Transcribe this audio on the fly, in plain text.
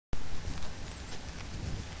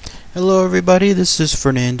Hello everybody, this is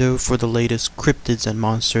Fernando for the latest Cryptids and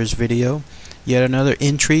Monsters video. Yet another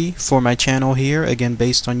entry for my channel here, again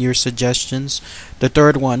based on your suggestions. The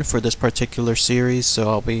third one for this particular series, so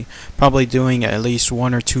I'll be probably doing at least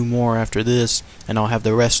one or two more after this, and I'll have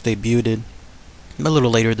the rest debuted a little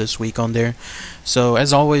later this week on there. So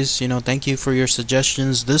as always, thank you for your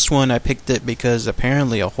suggestions. This one I picked it because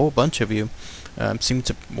apparently a whole bunch of you seem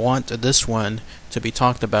to want this one to be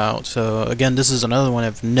talked about. So again, this is another one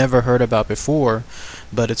I've never heard about before,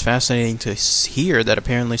 but it's fascinating to hear that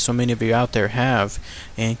apparently so many of you out there have.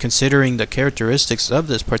 And considering the characteristics of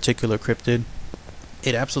this particular cryptid,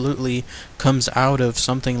 it absolutely comes out of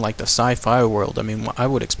something like the sci-fi world. I mean, I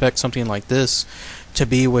would expect something like this to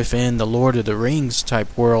be within the Lord of the Rings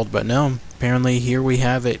type world, but no, apparently here we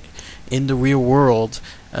have it in the real world,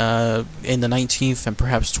 in the 19th and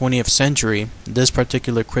perhaps 20th century, this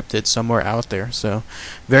particular cryptid somewhere out there. So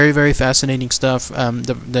very, very fascinating stuff.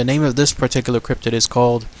 The name of this particular cryptid is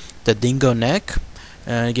called the Dingonek.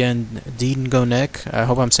 Again, Dingonek, I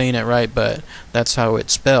hope I'm saying it right, but that's how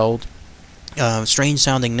it's spelled. Strange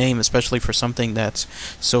sounding name, especially for something that's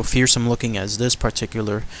so fearsome looking as this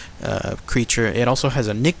particular creature. It also has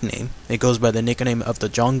a nickname. It goes by the nickname of the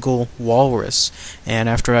jungle walrus, and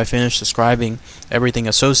after I finish describing everything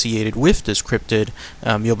associated with this cryptid,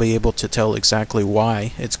 you'll be able to tell exactly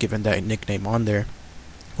why it's given that nickname on there.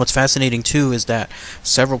 What's fascinating too is that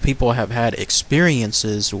several people have had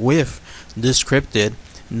experiences with this cryptid.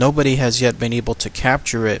 Nobody has yet been able to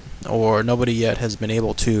capture it, or nobody yet has been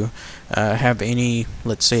able to have any,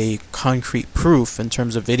 let's say, concrete proof in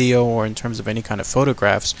terms of video or in terms of any kind of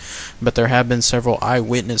photographs, but there have been several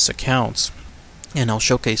eyewitness accounts, and I'll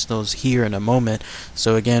showcase those here in a moment.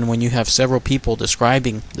 So again, when you have several people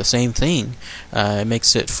describing the same thing, it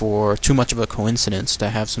makes it for too much of a coincidence to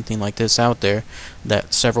have something like this out there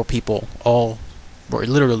that several people all were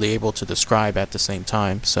literally able to describe at the same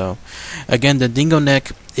time. So again, the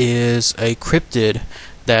Dingonek is a cryptid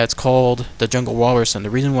that's called the jungle walrus, and the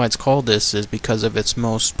reason why it's called this is because of its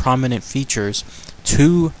most prominent features: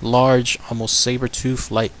 two large, almost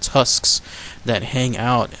saber-tooth-like tusks that hang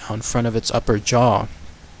out on front of its upper jaw.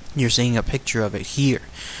 You're seeing a picture of it here.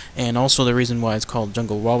 And also the reason why it's called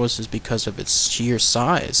jungle walrus is because of its sheer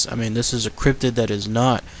size. I mean, this is a cryptid that is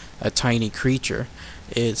not a tiny creature.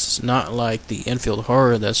 It's not like the Enfield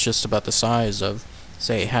horror that's just about the size of,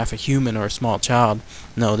 say, half a human or a small child.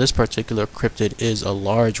 No, this particular cryptid is a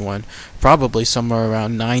large one, probably somewhere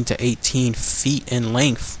around 9 to 18 feet in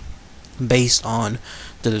length, based on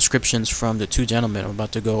the descriptions from the two gentlemen I'm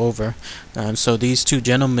about to go over. So these two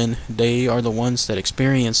gentlemen, they are the ones that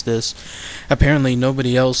experienced this. Apparently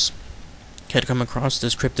nobody else had come across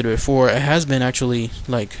this cryptid before. It has been actually,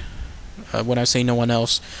 like, when I say no one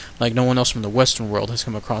else, like no one else from the Western world has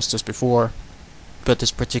come across this before. But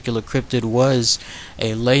this particular cryptid was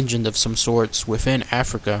a legend of some sorts within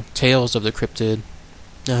Africa. Tales of the cryptid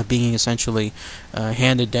being essentially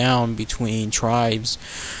handed down between tribes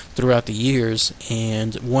throughout the years,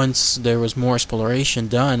 and once there was more exploration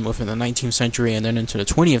done within the 19th century and then into the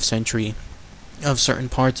 20th century of certain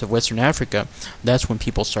parts of Western Africa, that's when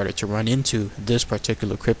people started to run into this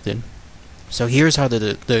particular cryptid. So here's how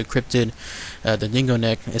the cryptid, the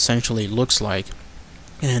Dingonek, essentially looks like.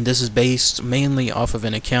 And this is based mainly off of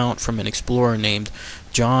an account from an explorer named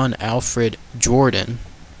John Alfred Jordan.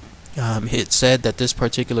 It said that this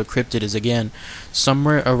particular cryptid is, again,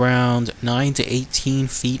 somewhere around 9 to 18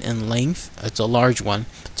 feet in length. It's a large one.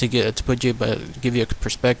 To give you a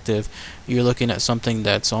perspective, you're looking at something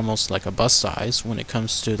that's almost like a bus size when it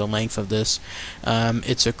comes to the length of this.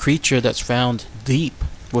 It's a creature that's found deep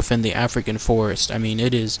within the African forest. I mean,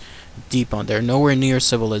 it is deep on there, nowhere near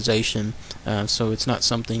civilization. So it's not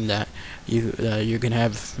something that you're gonna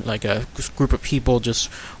have like a group of people just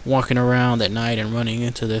walking around at night and running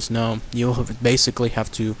into this. No, you'll basically have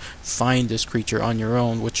to find this creature on your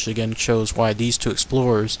own, which again shows why these two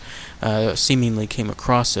explorers seemingly came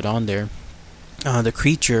across it on there. The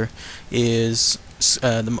creature is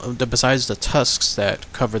besides the tusks that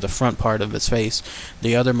cover the front part of its face,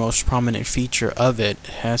 the other most prominent feature of it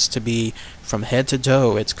has to be from head to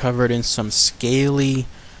toe. It's covered in some scaly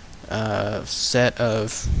set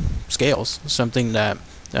of scales, something that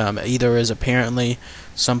either is apparently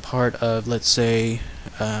some part of, let's say,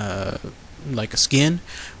 like a skin,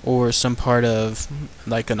 or some part of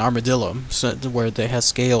like an armadillo, so where they have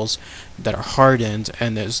scales that are hardened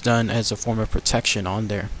and is done as a form of protection on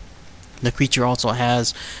there. The creature also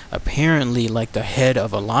has apparently like the head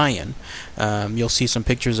of a lion. You'll see some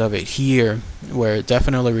pictures of it here where it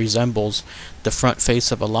definitely resembles the front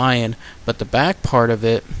face of a lion, but the back part of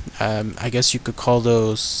it, I guess you could call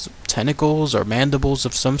those tentacles or mandibles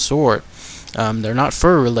of some sort. They're not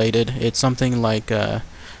fur related. It's something like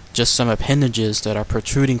just some appendages that are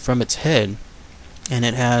protruding from its head. And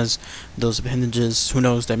it has those appendages, who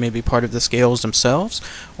knows, that may be part of the scales themselves,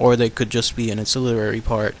 or they could just be an ancillary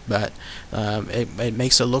part, but it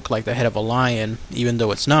makes it look like the head of a lion, even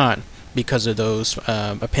though it's not, because of those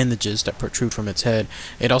appendages that protrude from its head.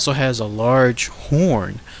 It also has a large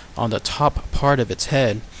horn on the top part of its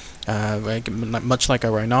head. Much like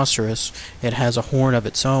a rhinoceros, it has a horn of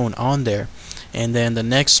its own on there. And then the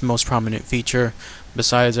next most prominent feature,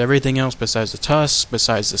 besides everything else, besides the tusks,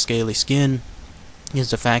 besides the scaly skin,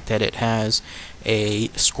 is the fact that it has a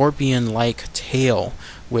scorpion-like tail,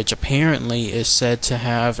 which apparently is said to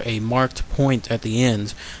have a marked point at the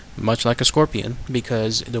end, much like a scorpion,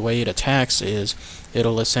 because the way it attacks is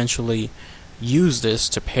it'll essentially use this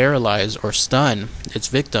to paralyze or stun its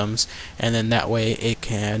victims, and then that way it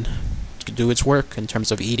can do its work in terms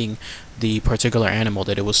of eating the particular animal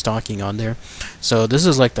that it was stalking on there. So this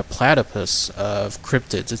is like the platypus of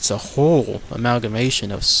cryptids. It's a whole amalgamation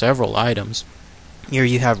of several items. Here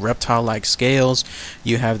you have reptile-like scales,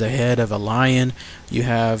 you have the head of a lion, you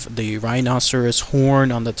have the rhinoceros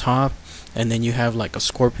horn on the top, and then you have like a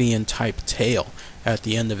scorpion-type tail at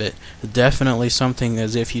the end of it. Definitely something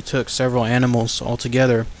as if you took several animals all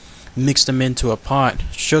together, mixed them into a pot,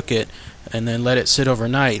 shook it, and then let it sit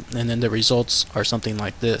overnight, and then the results are something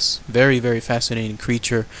like this. Very, very fascinating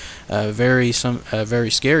creature, very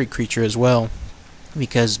scary creature as well,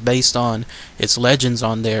 because based on its legends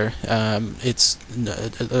on there, it's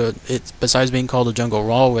besides being called a jungle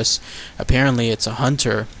walrus, apparently it's a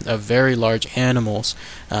hunter of very large animals.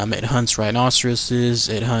 It hunts rhinoceroses,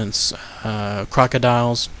 it hunts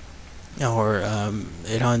crocodiles, or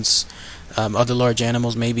it hunts other large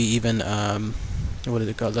animals, maybe even what is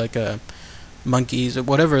it called, like monkeys or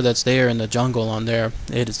whatever that's there in the jungle on there.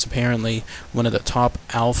 It is apparently one of the top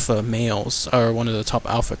alpha males, or one of the top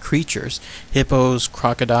alpha creatures. Hippos,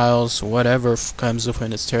 crocodiles, whatever comes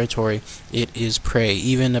within its territory, it is prey.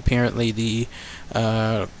 Even apparently the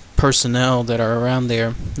personnel that are around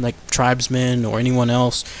there, like tribesmen or anyone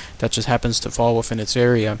else that just happens to fall within its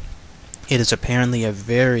area, it is apparently a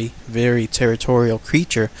very, very territorial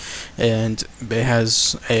creature, and it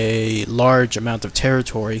has a large amount of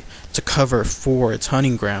territory to cover for its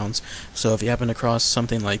hunting grounds. So if you happen across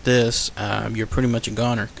something like this, you're pretty much a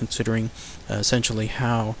goner, considering essentially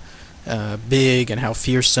how big and how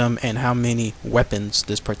fearsome and how many weapons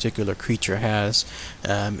this particular creature has.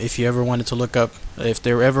 If you ever wanted to look up, if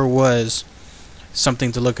there ever was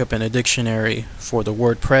something to look up in a dictionary for the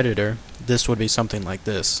word predator, this would be something like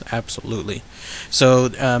this. Absolutely. So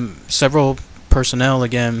several personnel,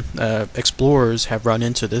 again, explorers, have run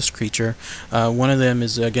into this creature. One of them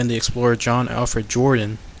is, again, the explorer John Alfred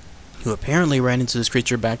Jordan, who apparently ran into this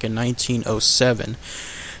creature back in 1907.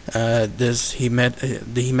 He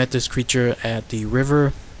met this creature at the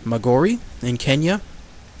river Magori in Kenya,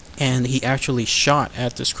 and he actually shot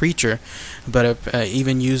at this creature, but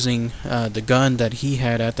even using the gun that he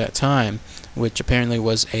had at that time, which apparently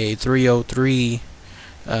was a .303,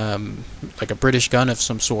 like a British gun of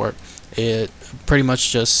some sort, it pretty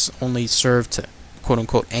much just only served to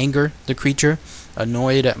quote-unquote anger the creature,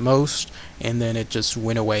 annoy it at most, and then it just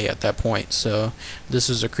went away at that point. So this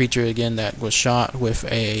is a creature, again, that was shot with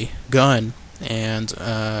a gun, and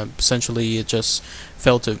essentially it just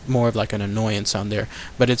felt more of like an annoyance on there.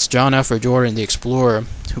 But it's John Alfred Jordan, the explorer,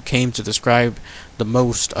 who came to describe the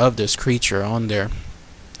most of this creature on there.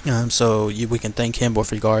 So we can thank him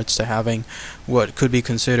with regards to having what could be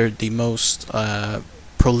considered the most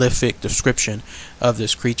prolific description of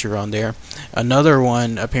this creature on there. Another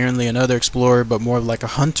one, apparently another explorer, but more like a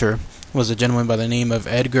hunter, was a gentleman by the name of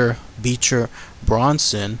Edgar Beecher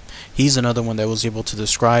Bronson. He's another one that was able to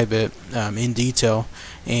describe it in detail,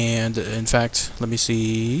 and in fact, let me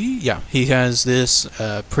see, yeah, he has this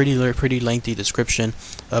pretty lengthy description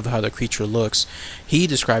of how the creature looks. He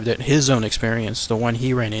described it, his own experience, the one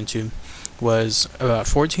he ran into, was about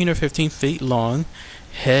 14 or 15 feet long,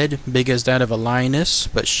 head big as that of a lioness,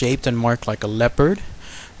 but shaped and marked like a leopard,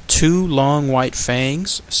 2 long white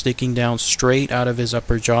fangs sticking down straight out of his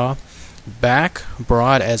upper jaw, back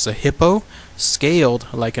broad as a hippo, scaled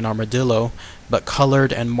like an armadillo, but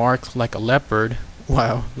colored and marked like a leopard.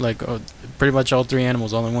 Wow, like pretty much all 3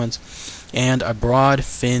 animals all at once. And a broad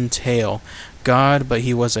fin tail. god, but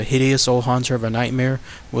he was a hideous old haunter of a nightmare,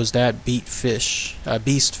 was that beast fish.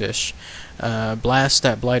 Blast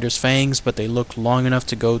that blighter's fangs, but they looked long enough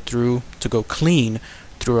to go clean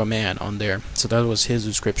through a man on there. So that was his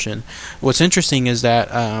description. What's interesting is that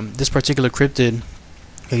this particular cryptid,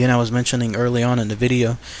 again, I was mentioning early on in the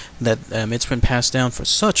video that it's been passed down for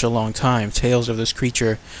such a long time, tales of this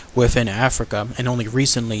creature within Africa, and only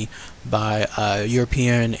recently by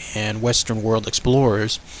European and Western world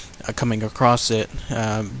explorers coming across it.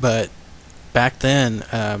 But back then,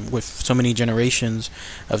 with so many generations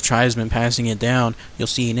of tribesmen passing it down, you'll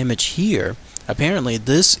see an image here. Apparently,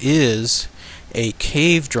 this is a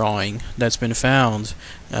cave drawing that's been found.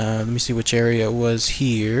 Let me see which area it was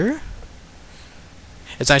here.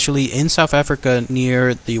 It's actually in South Africa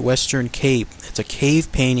near the Western Cape. It's a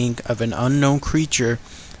cave painting of an unknown creature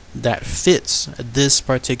that fits this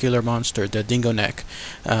particular monster, the Dingonek,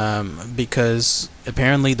 because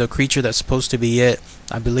apparently the creature that's supposed to be it,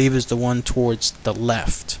 I believe, is the one towards the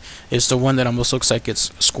left. It's the one that almost looks like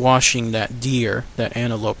it's squashing that deer, that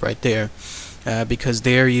antelope right there, because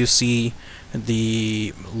there you see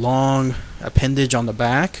the long appendage on the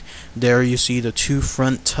back. There you see the two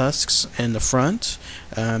front tusks in the front.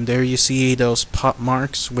 There you see those pop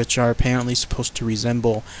marks, which are apparently supposed to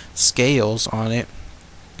resemble scales on it.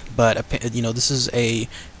 But you know, this is a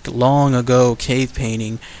long ago cave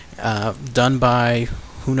painting done by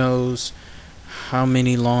who knows how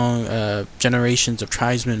many long generations of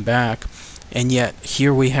tribesmen back, and yet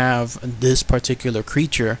here we have this particular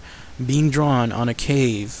creature being drawn on a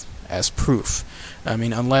cave as proof. I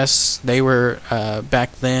mean, unless they were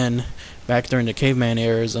back during the caveman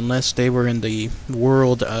eras, unless they were in the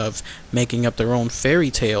world of making up their own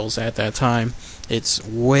fairy tales at that time, it's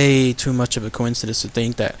way too much of a coincidence to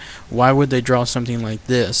think that why would they draw something like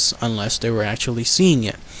this unless they were actually seeing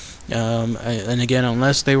it. And again,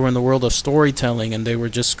 unless they were in the world of storytelling and they were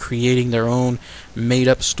just creating their own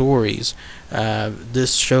made-up stories,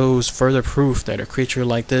 this shows further proof that a creature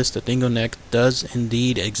like this, the Dingonek, does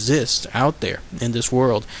indeed exist out there in this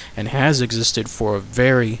world and has existed for a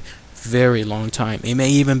very, very long time. It may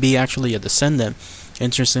even be actually a descendant,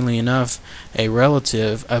 interestingly enough, a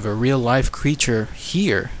relative of a real-life creature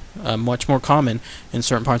here, much more common in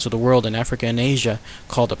certain parts of the world in Africa and Asia,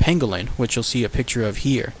 called a pangolin, which you'll see a picture of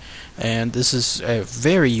here. And this is a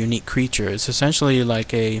very unique creature. It's essentially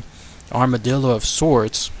like a armadillo of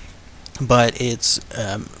sorts, but it's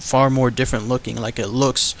far more different looking. Like it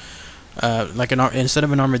looks like instead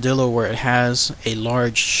of an armadillo where it has a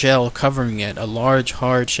large shell covering it, a large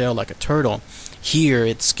hard shell like a turtle, here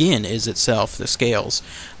its skin is itself the scales,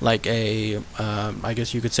 like a I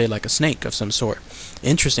guess you could say like a snake of some sort.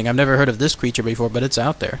 Interesting. I've never heard of this creature before, but it's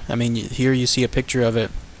out there. I mean, here you see a picture of it,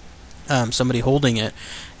 somebody holding it,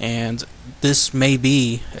 and this may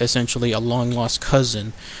be essentially a long lost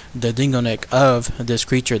cousin, the Dingonek, of this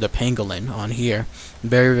creature, the pangolin, on here.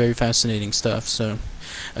 Very, very fascinating stuff. So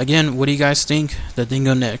again, what do you guys think? The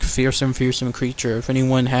Dingonek, fearsome creature. If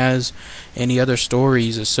anyone has any other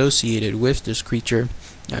stories associated with this creature,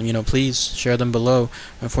 you know, please share them below.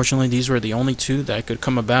 Unfortunately, these were the only two that could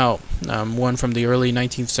come about. One from the early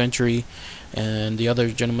 19th century, and the other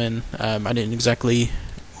gentleman, I didn't exactly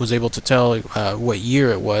was able to tell what year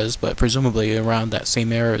it was, but presumably around that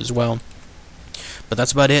same era as well. But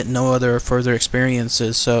that's about it. No other further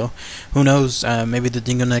experiences. So who knows? Maybe the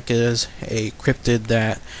Dingonek is a cryptid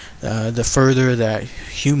that the further that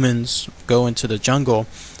humans go into the jungle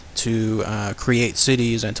to create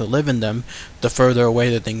cities and to live in them, the further away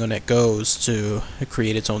the Dingonek goes to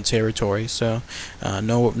create its own territory. So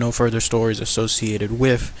no further stories associated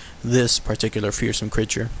with this particular fearsome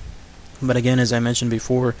creature. But again, as I mentioned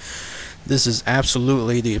before, this is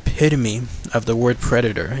absolutely the epitome of the word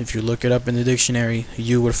predator. If you look it up in the dictionary,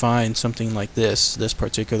 you would find something like this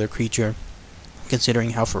particular creature,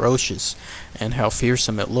 considering how ferocious and how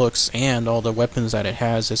fearsome it looks and all the weapons that it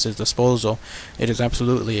has at its disposal. It is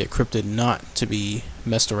absolutely a cryptid not to be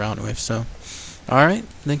messed around with. So, alright,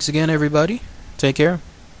 thanks again everybody. Take care.